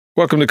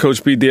Welcome to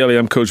Coach B Daily.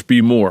 I'm Coach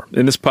B Moore.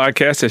 In this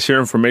podcast, I share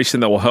information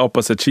that will help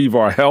us achieve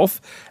our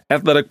health,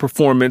 athletic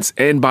performance,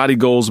 and body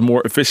goals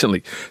more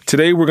efficiently.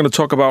 Today, we're going to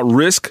talk about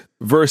risk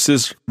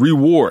versus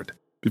reward.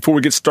 Before we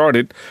get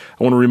started,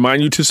 I want to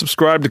remind you to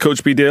subscribe to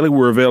Coach B Daily.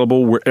 We're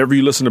available wherever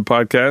you listen to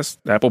podcasts,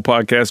 Apple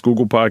Podcasts,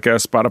 Google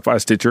Podcasts,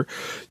 Spotify, Stitcher.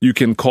 You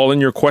can call in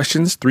your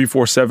questions,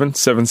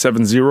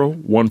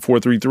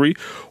 347-770-1433,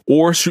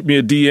 or shoot me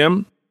a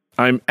DM.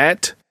 I'm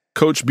at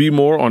Coach B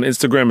Moore on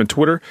Instagram and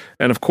Twitter.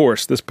 And of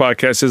course, this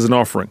podcast is an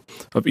offering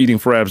of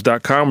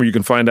eatingforabs.com, where you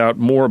can find out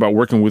more about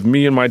working with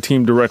me and my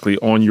team directly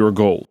on your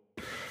goal.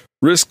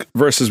 Risk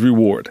versus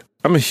reward.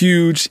 I'm a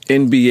huge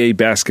NBA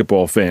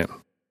basketball fan.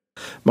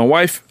 My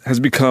wife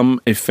has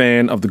become a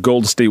fan of the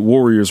Golden State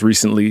Warriors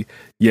recently.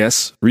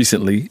 Yes,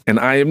 recently. And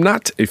I am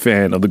not a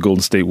fan of the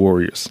Golden State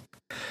Warriors.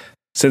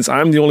 Since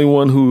I'm the only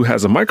one who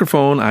has a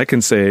microphone, I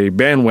can say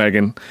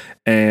bandwagon,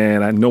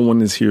 and no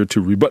one is here to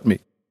rebut me.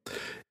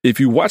 If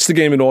you watch the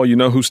game at all, you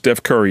know who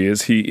Steph Curry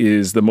is. He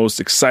is the most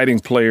exciting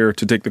player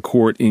to take the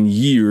court in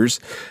years,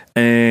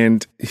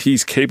 and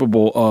he's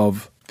capable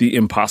of the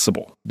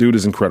impossible. Dude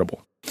is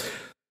incredible.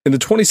 In the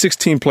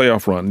 2016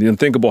 playoff run, the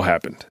unthinkable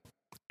happened.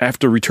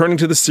 After returning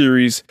to the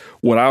series,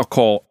 what I'll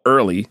call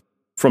early,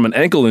 from an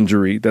ankle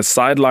injury that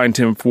sidelined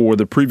him for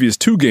the previous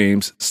two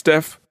games,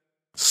 Steph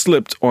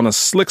slipped on a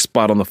slick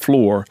spot on the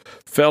floor,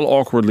 fell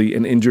awkwardly,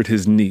 and injured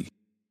his knee.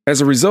 As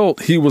a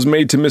result, he was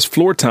made to miss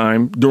floor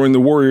time during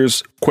the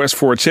Warriors' quest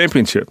for a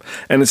championship.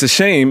 And it's a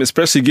shame,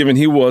 especially given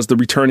he was the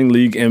returning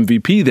league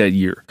MVP that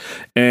year,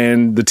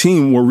 and the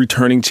team were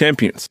returning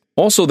champions.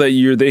 Also that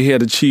year, they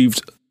had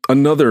achieved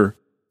another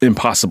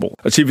impossible,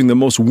 achieving the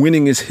most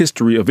winningest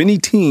history of any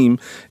team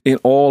in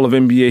all of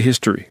NBA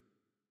history.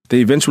 They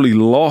eventually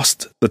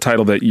lost the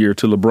title that year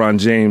to LeBron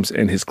James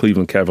and his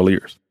Cleveland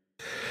Cavaliers.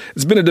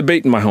 It's been a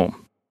debate in my home.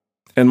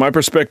 And my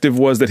perspective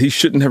was that he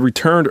shouldn't have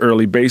returned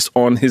early based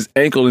on his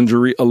ankle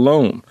injury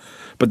alone.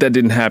 But that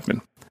didn't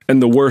happen.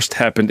 And the worst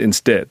happened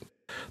instead.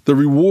 The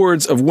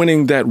rewards of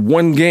winning that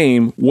one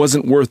game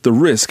wasn't worth the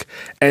risk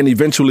and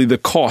eventually the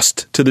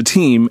cost to the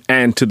team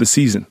and to the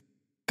season.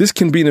 This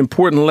can be an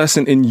important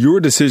lesson in your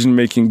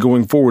decision-making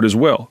going forward as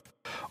well.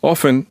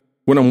 Often,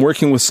 when I'm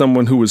working with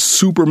someone who is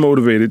super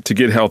motivated to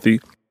get healthy,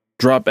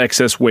 drop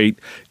excess weight,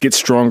 get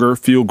stronger,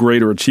 feel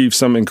great, or achieve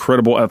some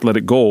incredible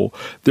athletic goal,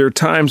 there are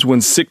times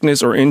when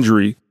sickness or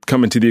injury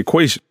come into the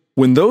equation.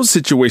 When those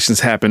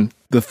situations happen,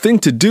 the thing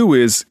to do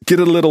is get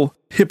a little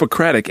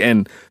Hippocratic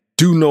and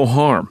do no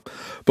harm.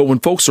 But when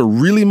folks are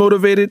really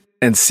motivated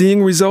and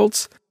seeing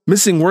results,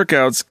 missing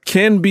workouts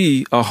can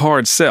be a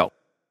hard sell.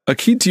 A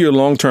key to your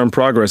long-term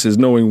progress is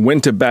knowing when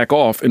to back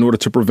off in order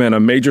to prevent a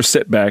major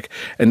setback,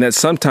 and that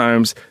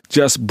sometimes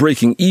just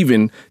breaking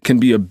even can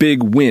be a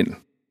big win.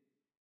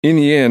 In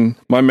the end,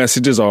 my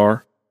messages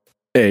are,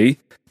 A,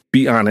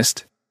 be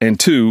honest, and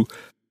 2,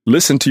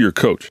 listen to your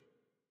coach.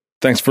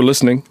 Thanks for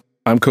listening.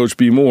 I'm Coach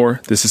B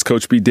Moore. This is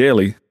Coach B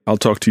Daily. I'll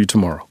talk to you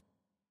tomorrow.